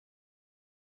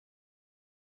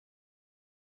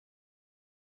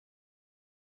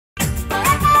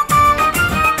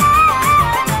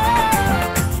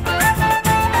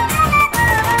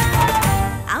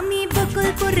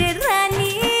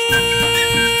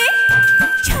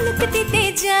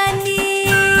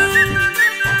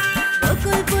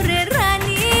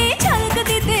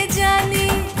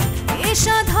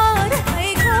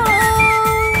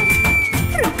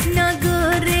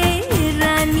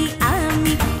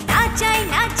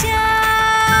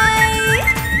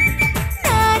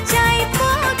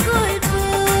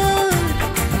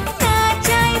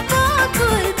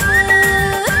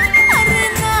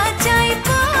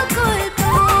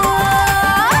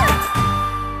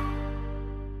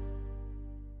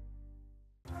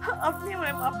আপনি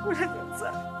আমায় মাফ করে দিন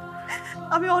স্যার।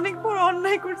 আমি অনেক বড়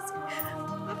অন্যায় করছি,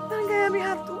 আপনার গায়ে আমি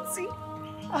হাত তুলছি,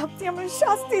 আপনি আমার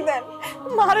শাস্তি দেন,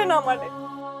 মারেন আমারে।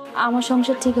 আমার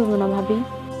সংসার ঠিক হবে না ভাবি।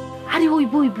 আরে ওই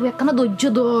বই বই একখানা ধৈর্য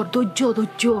ধর, ধৈর্য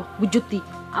ধৈর্য বুঝতি।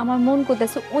 আমার মন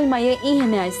করতেছে ওই মাইয়া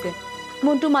ইহেনে আইছে।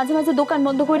 মন্টু মাঝে মাঝে দোকান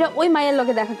বন্ধ করে ওই মায়ের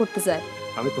লগে দেখা করতে যায়।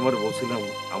 আমি তোমার বলছিলাম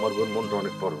আমার বোন মনটা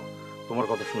অনেক বড়, তোমার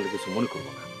কথা শুনলে কিছু মনে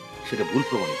করবো না, সেটা ভুল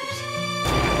প্রমাণ করছে।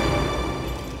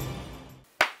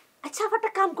 আচ্ছা আবার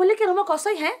একটা কাম করলে কিরকম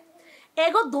কষাই, হ্যাঁ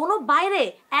এগো দোনো বাইরে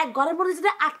এক ঘরের মধ্যে যদি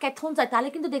আটকায় থন যায় তাহলে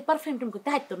কিন্তু দেখবার ফ্রেম টেম করতে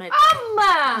হাইতো না।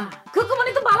 আম্মা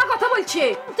খুকুমনি তো ভালো কথা বলছে,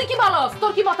 তুই কি বলস?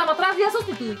 তোর কি মতামত রাজি আছিস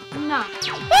তুই? না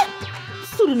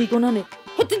শুরুনি কোন নে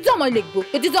হেতে জামাই লিখবো,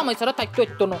 হেতে জামাই ছাড়া থাকতো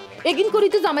একটু না। এগিন করি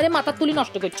তো জামাইরে মাথা তুলি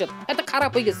নষ্ট করছে, এত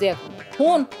খারাপ হয়ে গেছে এখন।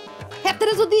 ফোন হেতে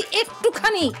যদি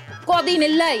একটুখানি কদিন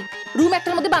এলাই রুম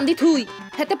একটার মধ্যে বান্ধি থুই,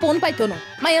 হেতে ফোন পাইতো না,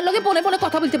 মায়ের লগে ফোনে ফোনে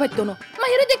কথা বলতে পারতো না,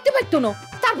 মায়েরে দেখতে পারতো না।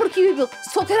 তারপর কি হইব?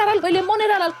 চোখের আড়াল হইলে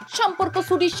মনের আড়াল, সম্পর্ক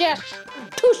ছুটি শেষ।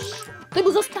 ঠুস, তুই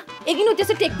বুঝছ না? এগিন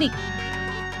হইতেছে টেকনিক।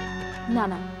 না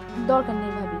না দরকার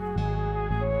নেই ভাবি,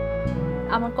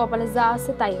 আমার কপালে যা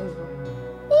আছে তাই হইব।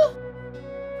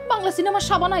 বাংলা সিনেমার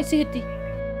সাবান আইছে হেতি,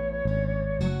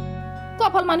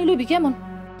 কপাল মানি লইবি কেমন?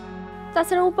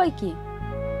 তাছাড়া উপায় কি?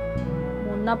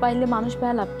 মন না পাইলে মানুষ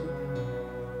পায় লাভ কি?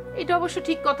 এটা অবশ্য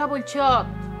ঠিক কথা বলছ,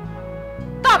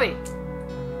 তবে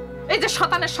এই যে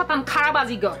শতানের শতান খারাপ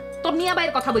বাজিগর তোর নিয়া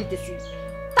বাইয়ের কথা বলতেছি,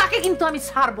 তাকে কিন্তু আমি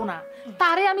ছাড়বো না,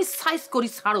 তারে আমি সাইজ করি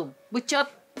ছাড়ো, বুঝছ?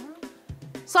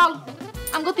 চল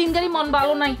আমগো তিন গাড়ি মন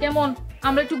ভালো নাই, কেমন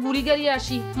আমরা একটু গুড়ি গাড়ি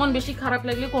আসি, মন বেশি খারাপ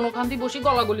লাগলে কোনো কান্দি বসে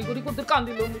গলাগলি করি, কত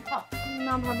কান্দিল।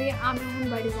 না ভাবি আমি এখন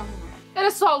বাইরে যাবো না।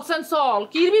 আরে চল সেন চল,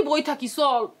 কিরবি বই থাকি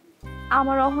চল।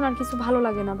 আমার এখন আর কিছু ভালো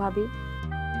লাগে না ভাবি।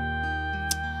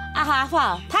 আহা আফা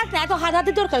থাক না, এত হাত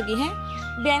হাতি দরকার কি? হ্যাঁ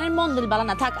ব্যানের মন্দির বালা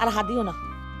না, থাক আর হাত দিও না।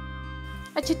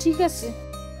 আচ্ছা ঠিক আছে,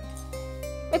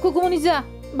 এ কুকুমনি যা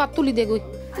বাপ তুলি দে গই।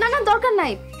 না না দরকার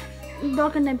নাই,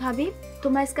 দরকার নাই ভাবি,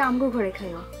 তোমরা আজকে আমগো ঘরে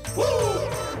খাইও।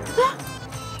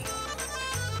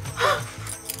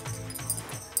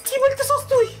 কি বলতেছস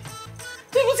তুই?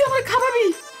 তুই বুঝি আমার খাবাবি?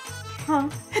 হ্যাঁ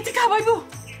এতে খাবাইবো?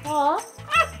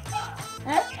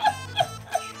 হ্যাঁ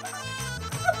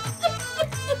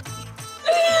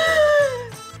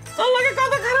তোর লগে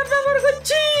কত খারাপ ব্যবহার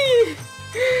করছি,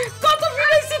 কত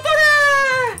ফিরাইছি তোরে,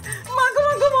 মাগো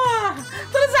মাগো মা,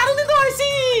 তোরে জারু দিতে হইছি,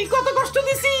 কত কষ্ট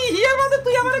দিছি, এর মধ্যে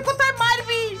তুই আমারে কোথায়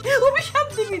মারবি, অভিশাপ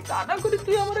দিবি, তা না করে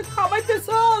তুই আমারে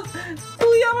খাওয়াইতেছস,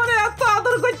 তুই আমারে এত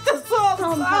আদর করতেছস।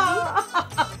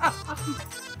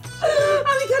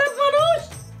 আমি খারাপ মানুষ,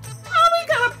 আমি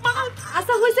খারাপ মানুষ।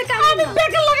 আচ্ছা হইছে কেন? আমি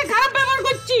বেকার লাগে খারাপ ব্যবহার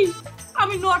করছি,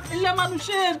 আমি নোয়া খেললে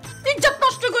মানুষের ইজ্জত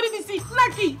নষ্ট করে দিছি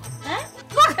নাকি? হ্যাঁ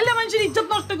নোয়া খেললে মানুষের ইজ্জত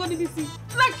নষ্ট করে দিছি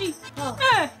নাকি?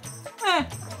 হ্যাঁ হ্যাঁ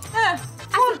হ্যাঁ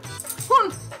শুন,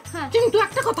 কিন্তু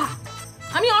একটা কথা,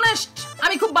 আমি অনেস্ট,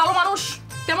 আমি খুব ভালো মানুষ।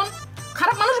 কেমন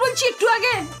খারাপ মানুষ বলছি একটু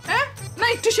আগে? হ্যাঁ না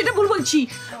একটু সেটা ভুল বলছি,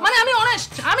 মানে আমি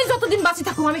অনেস্ট। আমি যতদিন বাঁচি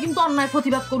থাকুম আমি কিন্তু অন্যায়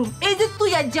প্রতিবাদ করুম। এই যে তুই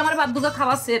আজ যে আমার বাদ্যুকা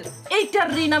খাওয়াছেন, এইটার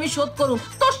ঋণ আমি শোধ করুম।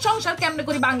 তোর সংসার কেমনে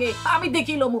করি ভাঙে আমি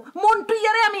দেখিলমু, মন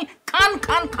টুইয়ারে আমি খান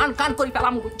খান খান খান করি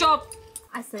পেলাম। চপ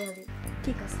আচ্ছা ভাবি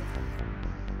ঠিক আছে।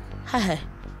 হ্যাঁ হ্যাঁ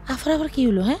আফার আবার কি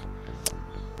হলো? হ্যাঁ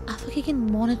আফাকে কি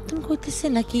মনে তুমি করতেছে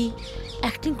নাকি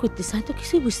অ্যাক্টিং করতেছে? আমি তো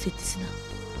কিছুই বুঝতে পারতেছি না।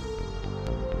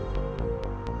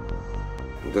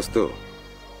 দোস্ত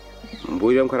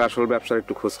বৈরাম খার আসল ব্যবসার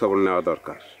একটু খোঁজ খবর নেওয়া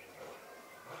দরকার।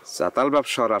 চাতাল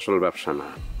ব্যবসা আর আসল ব্যবসা না।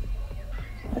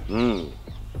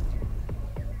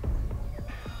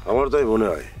 আমার তাই মনে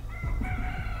হয়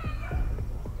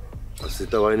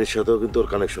সীতা বাহিনীর সাথেও কিন্তু ওর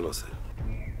কানেকশন আছে।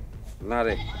 না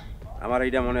রে, আমার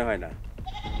এইটা মনে হয় না।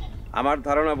 আমার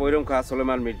ধারণা বৈরম খা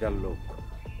সুলেমান মির্জার লোক।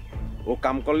 ও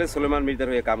কাম করলে সুলেমান মির্জার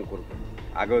হয়ে কাম করবে,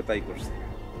 আগেও তাই করছে।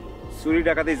 চুরি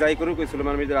ডাকাতি যাই করুক ওই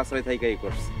সুলেমান মির্জার আশ্রয় থাইকাই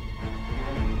করছে।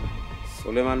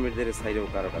 সুলেমান মির্জার সাইরেও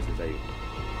কারো কাছে যাই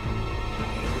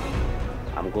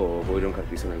আমগো বৈরম খার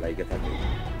পিছনে লাইগে থাকে।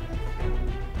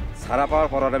 সারা পাওয়ার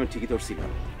পর আমি ঠিকই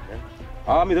ধরছিলাম,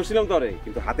 আমি ধরছিলাম তোরে,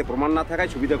 কিন্তু হাতে প্রমাণ না থাকায়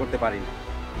সুবিধা করতে পারিনি।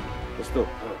 দোস্ত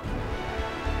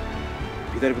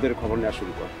ভিতরে ভিতরে খবর নেওয়া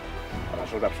শুরু কর, আর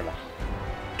আসল ব্যবসাটা।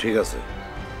 ঠিক আছে,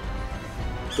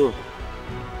 তো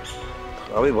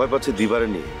আমি ভয় পাচ্ছি দিবারে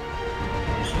নিয়ে,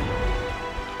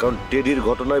 কারণ টেডির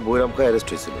ঘটনায় বৈরাম খা অ্যারেস্ট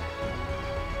হয়েছিল।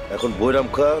 এখন বৈরাম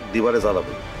খা দিবারে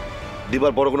জ্বালাবে,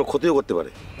 দিবার বড় কোনো ক্ষতিও করতে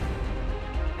পারে।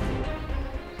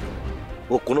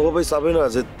 ও কোনোভাবেই চাবে না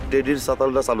যে টেডির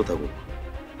চাতালটা চালু থাকুক,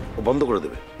 ও বন্ধ করে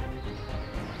দেবে।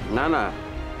 না না,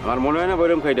 আমার মনে হয় না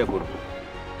বৈরাম খা এটা করবো।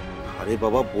 আরে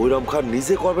বাবা, বৈরাম খা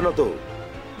নিজে করবে না তো,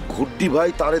 গুড্ডি ভাই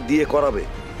তারে দিয়ে করাবে।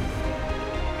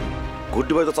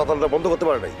 গুড্ডি ভাই তো চাতালটা বন্ধ করতে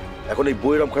পারে নাই, এখন এই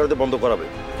বৈরাম খাড়াতে বন্ধ করাবে।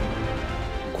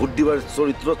 গুড্ডিবার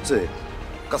চরিত্র হচ্ছে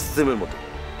কাসিমের মতো,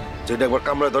 যেটা একবার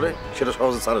কামড়ায় ধরে সেটা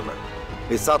সহজে ছাড়ে না।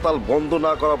 এই চাতাল বন্ধ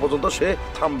না করা পর্যন্ত সে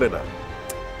থামবে না।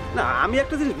 না আমি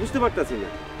একটা জিনিস বুঝতে পারতেছি না,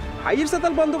 ভাইয়ের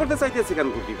চাতাল বন্ধ করতে চাইতেছে কেন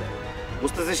গুড্ডিবা?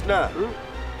 বুঝতেছিস না?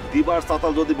 দিবার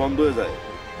চাতাল যদি বন্ধ হয়ে যায়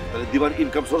তাহলে দিবার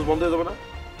ইনকাম সোর্স বন্ধ হয়ে যাবে না?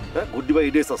 হ্যাঁ, গুড্ডিবা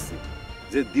ইডেস আসছে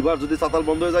যে দিবার যদি চাতাল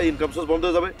বন্ধ হয়ে যায় ইনকাম সোর্স বন্ধ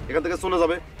হয়ে যাবে, এখান থেকে চলে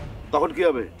যাবে, তখন কি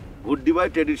হবে? গুড্ডিবাই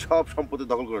টেডির সব সম্পত্তি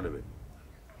দখল করে নেবে।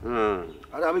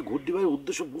 আরে আমি গুড্ডিবাইয়ের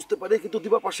উদ্দেশ্য বুঝতে পারি, কিন্তু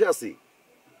দিবার পাশে আছি।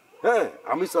 হ্যাঁ,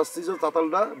 আমি চাচ্ছি যে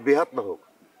চাতালটা বেহাত না হোক,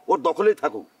 ওর দখলেই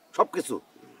থাকুক সবকিছু,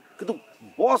 কিন্তু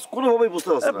বস কোনোভাবেই বুঝতে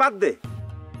পারছে না।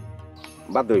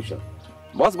 বাদ দে এইসব।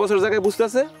 বস বসের জায়গায় বুঝতে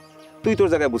আছে, তুই তোর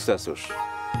জায়গায় বুঝতে আসছিস।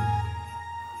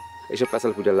 এইসব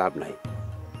পেশাল ফুটে লাভ নাই।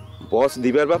 বস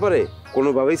দিবার ব্যাপারে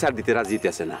কোনোভাবেই ছাড় দিতে রাজি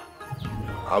আছে না।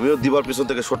 আমিও দিবার পিছন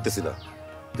থেকে সরতেছি না।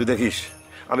 তুই দেখিস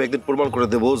আমি একদিন প্রমাণ করে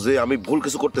দেবো যে আমি ভুল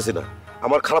কিছু করতেছি না,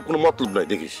 আমার খারাপ কোনো মতলব নাই,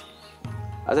 দেখিস।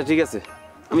 আচ্ছা ঠিক আছে,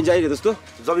 আমি যাই রে দোস্ত।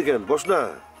 যাবি কেন? বস না।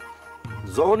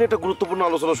 যখন একটা গুরুত্বপূর্ণ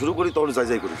আলোচনা শুরু করি তখন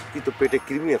যাই করিস, কিন্তু পেটে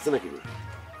কৃমি আছে নাকি?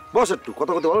 বস, একটু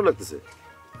কথা কথা ভালো লাগতেছে।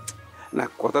 না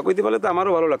কথা কইতে পারলে তো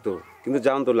আমারও ভালো লাগতো, কিন্তু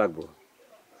যাওন তো লাগবো।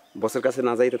 বসের কাছে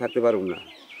না যাইতে থাকতে পারুম না।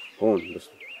 হন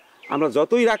দোস্ত, আমরা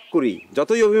যতই রাগ করি,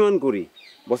 যতই অভিমান করি,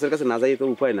 বসের কাছে না যাই তো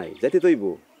উপায় নাই, যাইতে তৈব।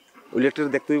 ওই লেটার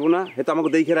দেখতে হইব না, হয়তো আমাকে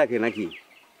দেখে রাখে নাকি?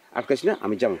 আটকাইস না,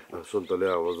 আমি যাবো। শোন তাহলে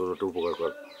আমার জন্য একটু উপকার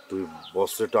কর, তুই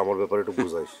বসের একটু আমার ব্যাপারে একটু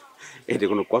বুঝাইস। এটা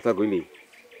কোনো কথা কইনি?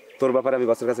 তোর ব্যাপারে আমি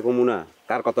বসের কাছে কমু না?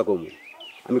 কার কথা কমু?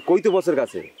 আমি কই তো বসের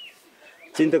কাছে।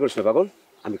 চিন্তা করিস না পাগল,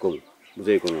 আমি কমু,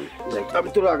 বুঝাই কমু। আমি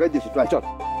তোর আগাই দিছি, চল।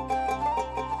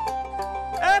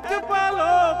 এক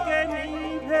পালকে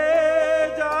নিভে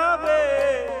যাবে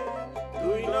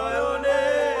দুই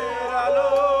নয়নের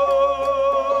আলো,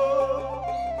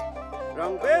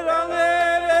 রং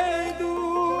বেরঙের এই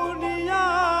দুনিয়া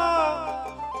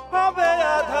হবে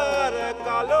আধার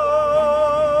কালো।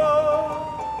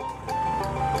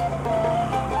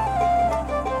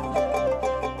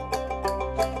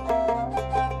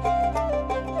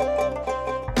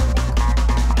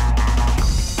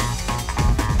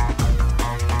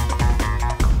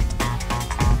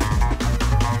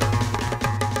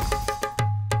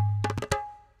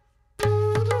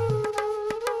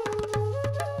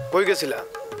 কই গেছিলা?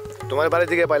 তোমার বাড়ি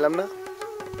থেকে পাইলাম না।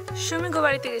 সুমিগো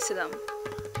বাড়িতে গেছিলাম।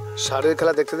 ষাঁড়ের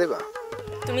খেলা দেখতে দেবা?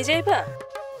 তুমি যাইবা?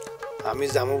 আমি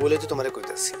যাবো বলে তো তোমারে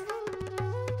কইতাছি।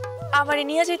 আমারে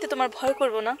নিয়ে যাইতে তোমার ভয়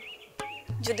করবো না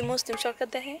যদি মুসলিম সরকার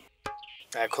দেখে?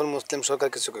 এখন মুসলিম সরকার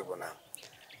কিছু কইব না,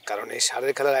 কারণ এই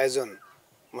ষাঁড়ের খেলার আয়োজন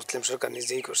মুসলিম সরকার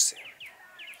নিজেই করছে।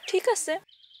 ঠিক আছে,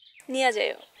 নিয়ে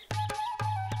যাইও।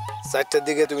 4টার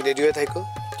দিকে তুমি রেডি হয়ে থাকো,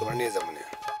 তোমার নিয়ে যাবো না।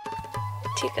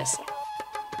 ঠিক আছে।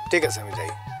 ঠিক আছে, আমি যাই।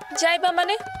 যাইবা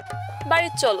মানে? বাড়ি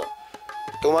চলো।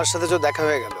 তোমার সাথে তো দেখা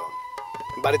হয়ে গেল,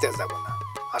 বাড়িতে আর যাবো না,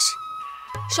 আসি।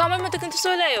 সময় মতো কিন্তু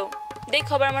চলে আয়ো, দেখ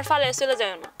খবর আমার ফালায় চলে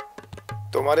যাও না।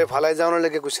 তোমারে ফালায় যাওয়ানোর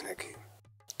লেগে কুছি নাকি?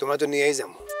 তোমরা তো নিয়েই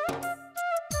যাবো।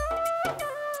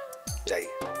 যাই।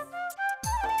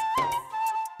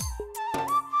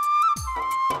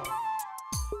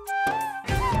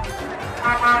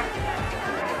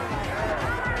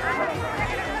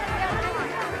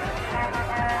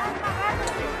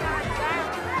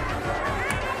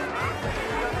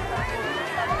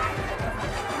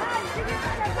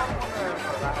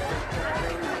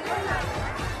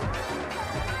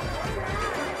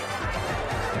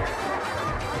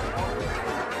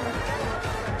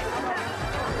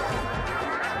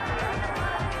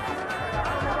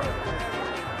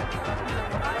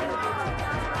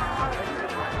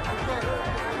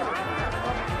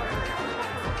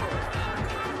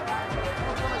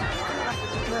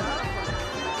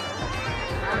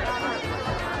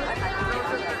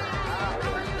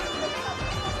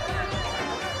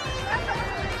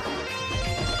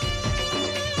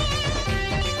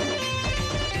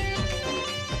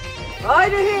 ওই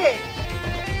রুহি,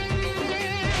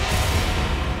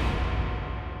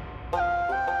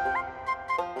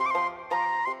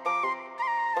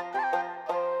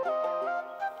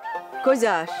 কই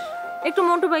যাস? একটু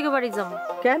মন্টু ভাইকে বাড়ি যাবো।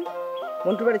 কেন?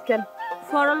 মন্টুর বাড়ি কেন?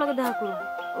 ফরার লগে দেখা করুন।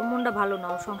 ওর মনটা ভালো না,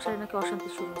 ওর সংসারে নাকি অশান্তি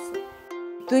শুরু হয়েছে।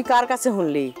 তুই কার কাছে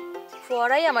শুনলি?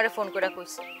 ফরাই আমারে ফোন করে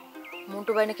কইছে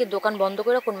মন্টু ভাই নাকি দোকান বন্ধ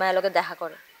করে কোন মায়ের লগে দেখা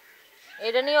করে।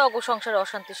 এটা নিয়ে অগো সংসারে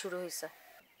অশান্তি শুরু হয়েছে।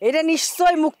 এটা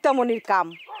নিশ্চয় মুক্তামণির কাম।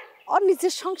 ওর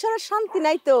নিজের সংসারে শান্তি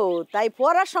নাই তো, তাই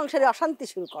পরার সংসারে অশান্তি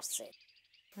শুরু করছে।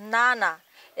 না না,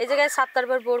 এই জায়গায়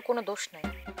সাত্তারবার বউর কোনো দোষ নাই।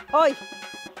 ওই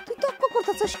তুই তর্ক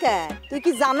করতেছিস কেন? তুই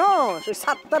কি জানোস ওই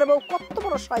সাত্তার বউ কত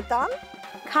বড় শয়তান?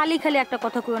 খালি খালি একটা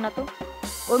কথা কইও না তো।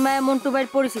 ওই মায়া মন্টু ভাইয়ের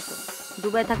পরিচিত,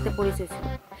 দুবাই থাকতে পরিচয় ছিল।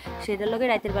 সেটার লগে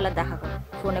রাতের বেলা দেখা করে,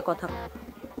 ফোনে কথা কয়।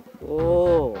 ও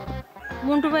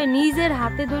মন্টু ভাই নিজের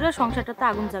হাতে ধরে সংসারটাতে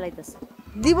আগুন জ্বালাইতেছে।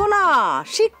 দিব না,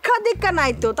 শিক্ষা দীক্ষা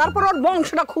নাই তো, তারপর ওর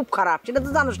বংশটা খুব খারাপ, সেটা তো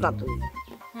জানোস না তুই।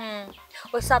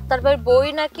 ওই সাত্তার ভাইয়ের বই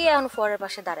নাকি এখন ফরের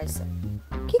পাশে দাঁড়াইছে।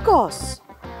 কি কস?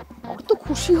 ওর তো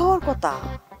খুশি হওয়ার কথা।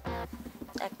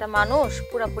 একটা মানুষ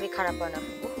পুরাপুরি খারাপ হয় না,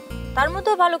 তার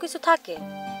মধ্যেও ভালো কিছু থাকে।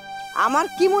 আমার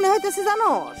কি মনে হইতেছে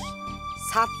জানোস,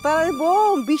 সাত্তারের বউ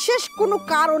বিশেষ কোনো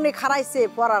কারণে খারাইছে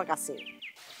পড়ার কাছে।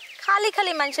 খালি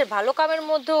খালি মানুষের ভালো কামের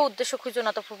মধ্যেও উদ্দেশ্য খুঁজো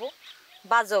না তো ফুবু,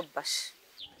 বাজে অভ্যাস।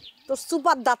 তোর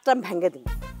সুপার দাঁতটা ভেঙে দিল।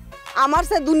 আমার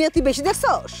সে দুনিয়া তুই বেশি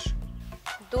দেখছস?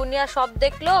 দুনিয়া সব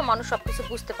দেখলেও মানুষ সবকিছু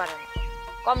বুঝতে পারে না,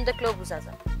 কম দেখলেও বোঝা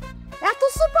যায়। এত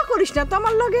সুপা করিস না তো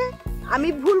আমার লগে। আমি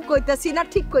ভুল কইতাছি না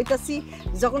ঠিক কইতাছি,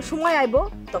 যখন সময় আইব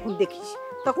তখন দেখিস,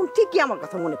 তখন ঠিকই আমার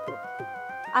কথা মনে পড়বে।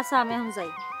 আচ্ছা আমি এখন যাই।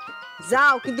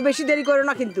 যাও, কিন্তু বেশি দেরি করো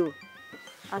না কিন্তু।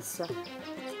 আচ্ছা।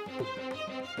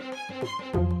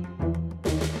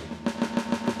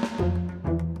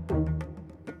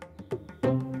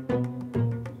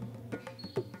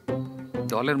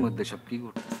 দলের মধ্যে সব কি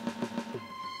করতেছে?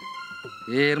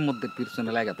 এর মধ্যে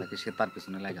পিছনে লাগা থাকে, সে তার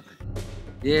পিছনে লাগা থাকে,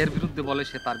 এর বিরুদ্ধে বলে,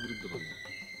 সে তার বিরুদ্ধে বলে।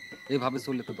 এইভাবে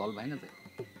চললে তো দল ভাঙা যায়।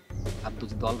 আর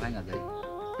যদি দল ভাঙা যায়,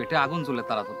 পেটে আগুন জ্বলে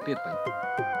তারা তো টের পায়।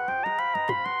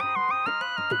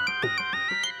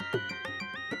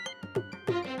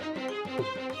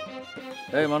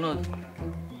 এই মানুষ,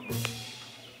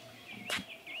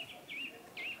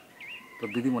 তোর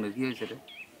দিদিমণির কি হয়েছে রে?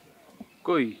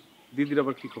 কই দিদির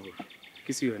আবার কি খবর?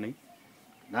 কিছুই হয় নাই।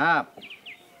 না,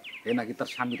 এ নাকি তার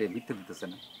স্বামীরে মিথ্যে দিতেছে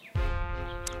না।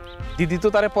 দিদি তো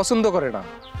তারে পছন্দ করে না,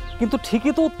 কিন্তু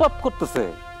ঠিকই তো উৎপাত করতেছে,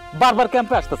 বারবার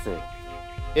ক্যাম্পে আসতেছে।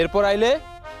 এরপর আইলে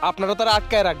আপনারা তারা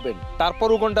আটকায় রাখবেন, তারপর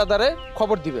উগন্ডা দ্বারে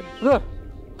খবর দিবেন।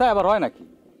 তাই আবার হয় নাকি?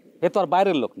 এ তো আর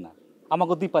বাইরের লোক না,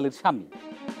 আমাকে দীপালির স্বামী।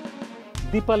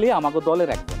 দীপালি আমাকে দলের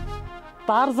একজন,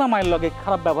 তার জামাইয়ের লগে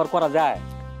খারাপ ব্যবহার করা যায়?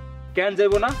 কেন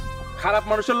যাইব না? খারাপ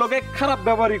মানুষের লগে খারাপ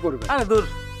ব্যবহারই করবে। আরে দূর,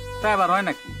 তাই আবার হয়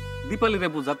নাকি? দীপালিরে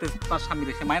বুঝাতে তার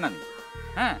স্বামীরে সে মায়না নেই।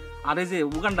 হ্যাঁ, আর এই যে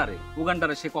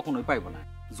উগান্ডারে সে কখনোই পাইব না।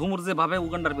 ঝুমুর যেভাবে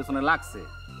উগান্ডার পেছনে লাগছে,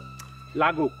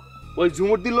 লাগুক। ওই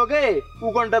ঝুমুরদির লগে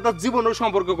উগন্ডা তার জীবনেও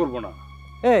সম্পর্ক করবো না।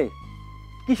 এই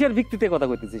কিসের ভিত্তিতে কথা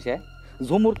কইতেছিস? হ্যাঁ,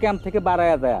 ঝুমুর ক্যাম্প থেকে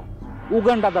বাড়াইয়া দেয়া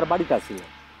উগান্ডা তার বাড়িতে আসছিল,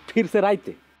 ফিরছে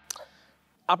রাইতে।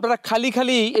 আপনারা খালি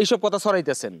খালি এইসব কথা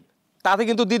ছড়াইতেছেন, তাতে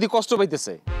কিন্তু দিদি কষ্ট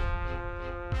পাইতেছে।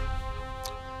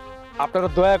 আপনারা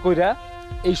দয়া কইরা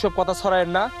এইসব কথা ছড়ায়েন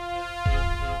না।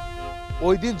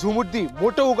 ওই দিন ঝুমুরদি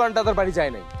মোটেও উগান্ডা তার বাড়ি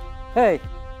যায় নাই। এই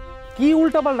কি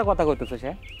উল্টাপাল্টা কথা কইতেছিস?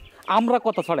 হ্যাঁ, আমরা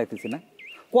কথা ছড়াইতেছি না,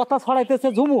 কথা ছড়াইতেছে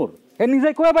ঝুমুর। এ নিজে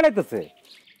কয়ে বেড়াইতেছে।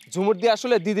 ঝুমুরদি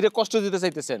আসলে দিদিরে কষ্ট দিতে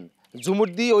চাইতেছেন।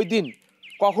 ঝুমুরদি ওই দিন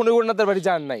কখনোই উগান্ডাদার বাড়ি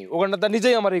যান নাই। উগান্ডাদা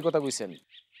নিজেই আমার এই কথা কইছেন।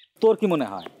 তোর কি মনে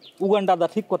হয় উগান্ডাদা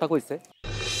ঠিক কথা কইছে?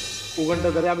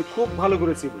 উগান্ডাদারে আমি খুব ভালো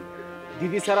করেছি,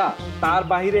 দিদি ছাড়া তার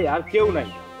বাহিরে আর কেউ নাই।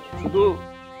 শুধু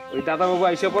ওই দাদাবাবু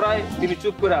আইসা পড়ায় তিনি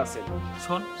চুপ করে আছেন।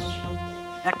 শোন,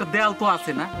 একটা দেয়াল তো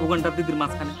আছে না উগান্ডার দিদির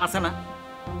মাঝখানে, আছে না?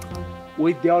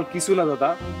 ওই দেওয়াল কিছু না দাদা,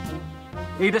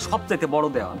 এইটা সবচেয়ে বড়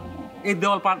দেওয়াল। এই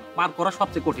দেওয়াল পার করা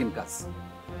সবচেয়ে কঠিন কাজ।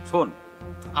 শোন,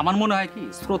 আমার মনে হয় কি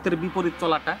স্রোতের বিপরীত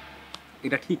চলাটা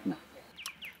এটা ঠিক না।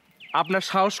 আপনার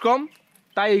সাহস কম,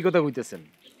 তাই এই কথা কইতেছেন।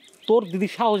 তোর দিদি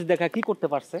সাহস দেখা কি করতে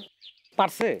পারছে?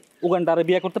 পারছে? উগান্ডারে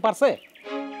বিয়ে করতে পারছে?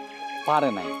 পারে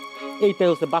নাই। এইটাই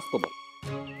হচ্ছে বাস্তবতা।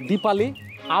 দীপালি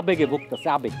আবেগে ভুগতেছে,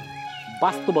 আবেগ,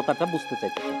 বাস্তবতাটা বুঝতে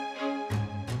চাইতেছে।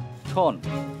 শোন,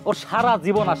 ওর সারা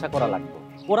জীবন আশা করা লাগবে,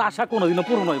 ওর আশা কোনোদিনও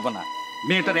পূরণ হইব না।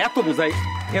 মেয়েটার এত বোঝাই,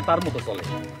 সে তার মতো চলে,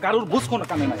 কারোর বুঝ কোনো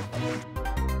কামে নাই।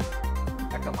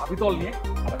 একটা ভাবি দল নিয়ে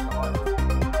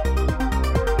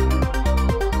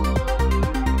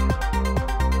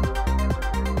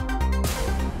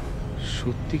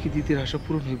সত্যি কি দিদির আশা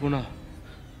পূরণ হইব না?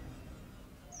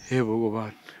 হে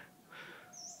ভগবান,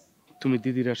 তুমি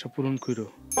দিদির আশা পূরণ করো।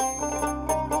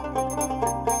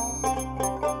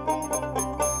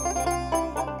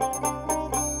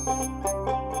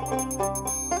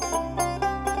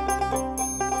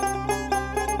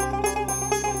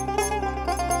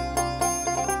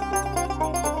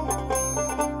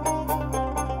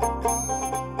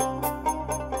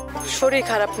 শরীর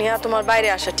খারাপ নিয়ে তোমার বাইরে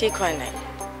আসা ঠিক হয় নাই।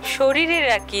 শরীরের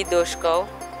আর কি দোষ কও?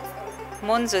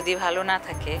 মন যদি ভালো না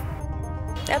থাকে।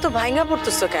 এত ভাঙা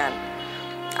পড়তেছো কেন?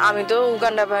 আমি তো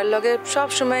উগান্ডা ভাইয়ের লগে সব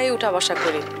সময় উঠা বসা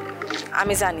করি।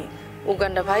 আমি জানি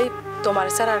উগান্ডা ভাই তোমার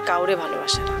ছাড়া আর কাউরে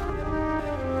ভালোবাসে না।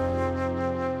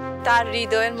 তার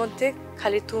হৃদয়ের মধ্যে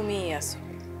খালি তুমিই আছো,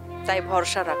 তাই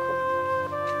ভরসা রাখো।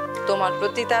 তোমার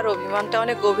প্রতি তার অভিমানটা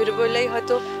অনেক গভীর বললেই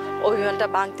হয়তো অভিমানটা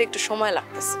ভাঙতে একটু সময়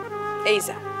লাগতেছে। এই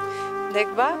যা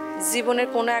দেখবা, জীবনের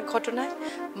কোনো এক ঘটনায়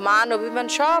মান অভিমান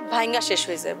সব ভাঙ্গা শেষ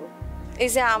হয়ে যাব। এই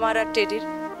যে আমার আর টেডির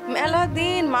মেলা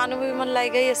দিন মানব বিমান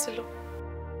লাগাই আছিল।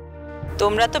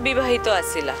 তোমরা তো বিবাহিত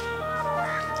আছিলা,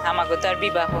 আমাকে তো আর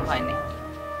বিবাহ হয়নি।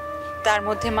 তার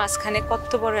মধ্যে মাঝখানে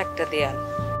কত বড় একটা দেয়াল,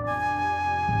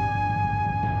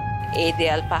 এই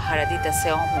দেয়াল পাহারা দিতেছে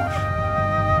অমর,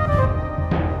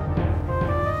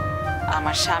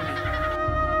 আমার স্বামী।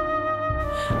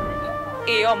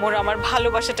 এই অমর আমার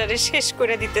ভালোবাসাটারে শেষ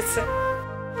করে দিতেছে।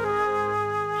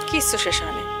 কিছু শেষ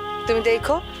হয় না, তুমি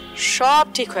দেখো সব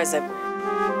ঠিক হয়ে যাবে।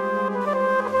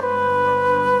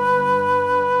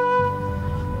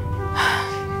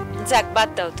 যাক, বাদ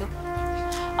দাও তো।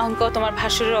 অঙ্ক, তোমার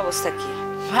ভাসুরের অবস্থা কি?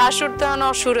 ভাসুর তো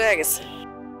অসুর হয়ে গেছে।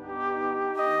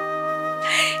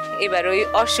 এবার ওই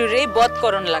অসুরেই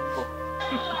বধকরণ লাগবো।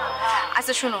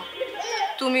 আচ্ছা শোনো,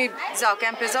 তুমি যাও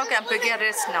ক্যাম্পে, যাও ক্যাম্পে গিয়ে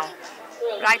রেস্ট নাও।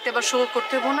 রাইতে আবার শো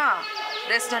করতে হবো না,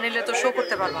 রেস্ট না নিলে তো শো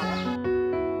করতে পারবো না।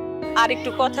 আর একটু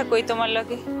কথা কই তোমার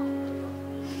লগে।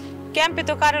 ক্যাম্পে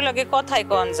তো কারো লগে কথাই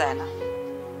কন যায় না।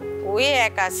 ওই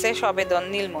এক আছে সবেদন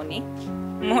নীলমণি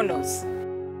মনোজ,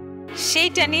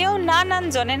 সেইটা নিয়েও নানান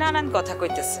জনে নানান কথা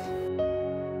কইতেছে।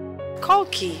 কও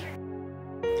কি?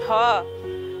 হ,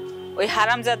 ওই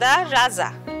হারামজাদা রাজা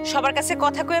সবার কাছে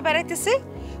কথা কয়ে বেড়াইতেছে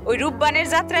ওই রূপবানের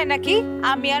যাত্রায় নাকি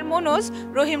আমি আর মনোজ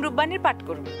রহিম রূপবানের পাঠ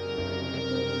করব।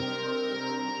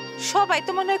 সবাই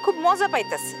তো মনে হয় খুব মজা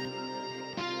পাইতেছে।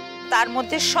 তার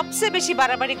মধ্যে সবচেয়ে বেশি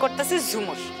বাড়াবাড়ি করতেছে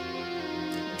ঝুমুর।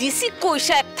 দিছি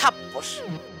কইসা এক থাপ্পড়।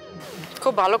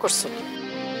 খুব ভালো করছো।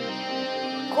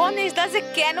 গণেশ দা যে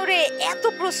কেন রে এত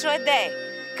প্রশ্রয় দেয়,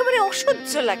 একেবারে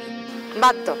অসহ্য লাগে।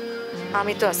 বাদ দাও,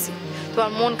 আমি তো আছি।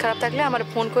 তোমার মন খারাপ থাকলে আমার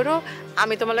ফোন করো,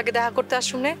 আমি তোমার লাগে দেখা করতে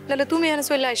আসুন, নাহলে তুমি এখানে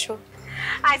চলে আইসো।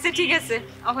 আচ্ছা ঠিক আছে,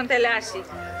 এখন তাহলে আসি।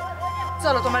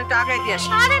 চলো তোমার একটু আগাই দিয়ে আসি।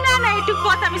 আরে না না, একটু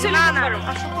কথা আমি চলে যেতে পারো।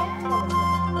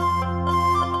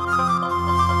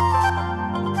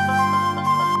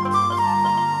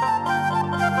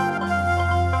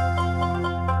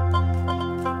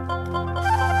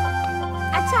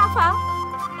 আচ্ছা আফা,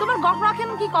 তোমার গড় রাখেন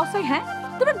কি কসই? হ্যাঁ,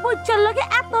 তুমি বুচ্চার লগে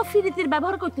এত ফিরিতির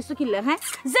ব্যবহার করতেছো কিলে? হ্যাঁ,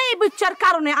 যে এই বুচ্চার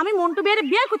কারণে আমি মন্টু বেরে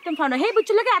বিয়ে করতাম পারো না, সেই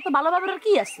বুচ্চার লগে এত ভালো ব্যবহার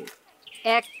কি আছে?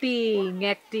 অ্যাক্টিং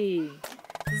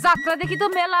যাত্রা দেখি তো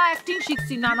মেলা অ্যাক্টিং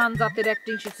শিখছি, নানান জাতের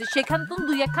অ্যাক্টিং শিখছি। সেখান তো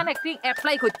দুই একখান অ্যাক্টিং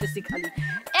অ্যাপ্লাই করতেছি। খালি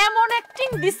এমন অ্যাক্টিং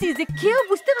দিছি যে কেউ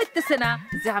বুঝতে পারতেছে না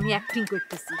যে আমি অ্যাক্টিং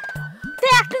করতেছি। তো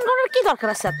অ্যাক্টিং করার কি দরকার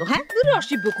আছে এত? হ্যাঁ, দূরে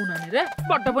অসিব্য কুনানি রে,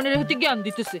 বড় বোনের হইতে জ্ঞান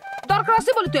দিতেছে। দরকার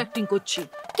আছে বলে তো অ্যাক্টিং করছি।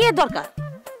 কে দরকার?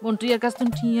 মন্টুয়ার কাছ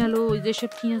থেকে ঠিয়ালো, ওই যে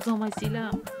সব ঠিয়া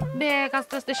জমাইছিলাম, ব্যাগ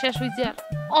আস্তে আস্তে শেষ হয়ে যায়।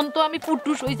 অন্ত আমি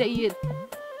পুটুস হয়ে যাই।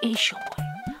 এই সময়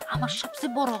আমার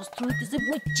সবচেয়ে বড় অস্ত্র হইতেছে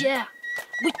বুচ্চা।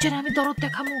 বুচ্চারে আমি দরদ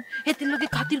দেখামু, হেতির লোকে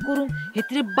খাতির করুম,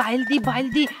 হেতিরে বাইল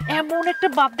দি এমন একটা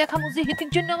বাপ দেখামু যে হেতির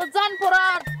জন্য আমার জান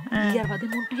পড়ান। ইয়ার বাদে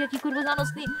মন্টুয়া কি করবো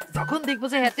জানোস নি? যখন দেখবো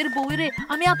যে হেতের বউরে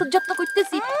আমি এত যত্ন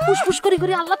করতেছি, ফুসফুস করে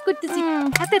করে আহ্লাদ করতেছি,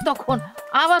 হাতে তখন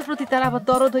আমার প্রতি তার আবার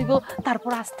দরদ হইব।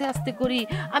 তারপর আস্তে আস্তে করি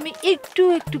আমি একটু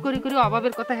একটু করে করে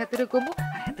অভাবের কথা হেতেরে কমু,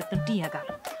 আর হেতে তো টিয়া গাল।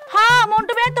 হ্যাঁ,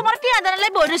 মন্টু ভাই তোমার টিয়া দাঁড়ালে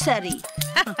বইরে সারি।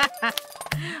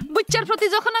 বুচ্চার প্রতি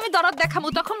যখন আমি দরদ দেখামু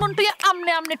তখন মন্টুয়া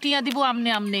আমনে আমনে টিয়া দিব,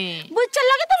 আমনে আমনে। বুচ্চার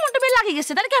লাগে তো মন্টু ভাই লাগি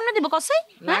গেছে, তাহলে কেমনে দিব কসাই?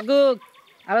 লাগুক,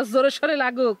 আর জোরে সরে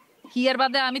লাগুক। হিয়ার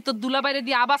বাদে আমি তো দুলা বাইরে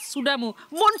দিয়ে আবার সুডামু,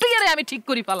 মন্টুয়ারে আমি ঠিক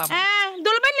করি পালাম। হ্যাঁ,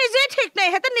 দুলবাই নিজেই ঠিক নাই,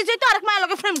 হেতে নিজেই তো আরেক মায়ের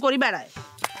লগে ফ্রেম করি বেড়ায়।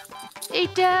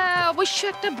 এইটা অবশ্য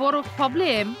একটা বড়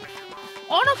প্রবলেম।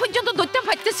 অন পর্যন্ত ধরতে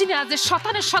পারতেছি না যে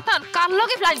শতানের শতান কার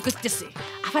লগে প্ল্যান করতেছে।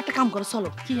 আবার একটা কাম করো, চলো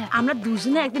আমরা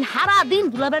দুজনে একদিন হারা দিন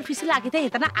দুলাবার ফিসলে আগে থেকে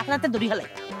হেতা না আটরাতে দড়ি হালাই।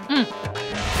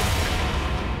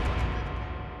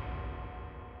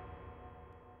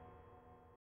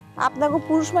 আপনাকে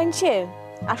পুরুষ মানুষের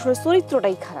আসলে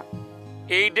চরিত্রটাই খারাপ।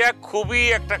 এইটা খুবই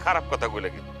একটা খারাপ কথা বলে,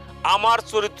 কিন্তু আমার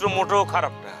চরিত্র মোটেও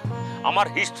খারাপ না। আমার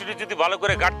হিস্ট্রি যদি ভালো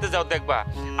করে গাঁটতে যাও দেখবা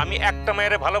আমি একটা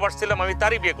মেয়েরে ভালোবাসছিলাম, আমি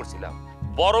তারই বিয়ে করছিলাম।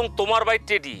 বরং তোমার ভাই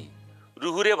টেডি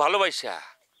রুহুরে ভালোবাসা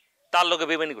তার লগে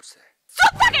বেমানি করছে।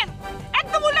 চুপ থাকেন,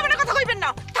 একদম উল্টাপাল্টা কথা কইবেন না,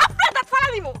 থাপড়া দাঁত ফালা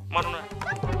দিমু। মানো না,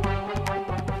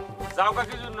 যাও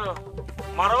কাকির জন্য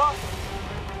মারো।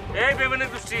 এই বেমানি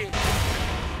দুষ্টি।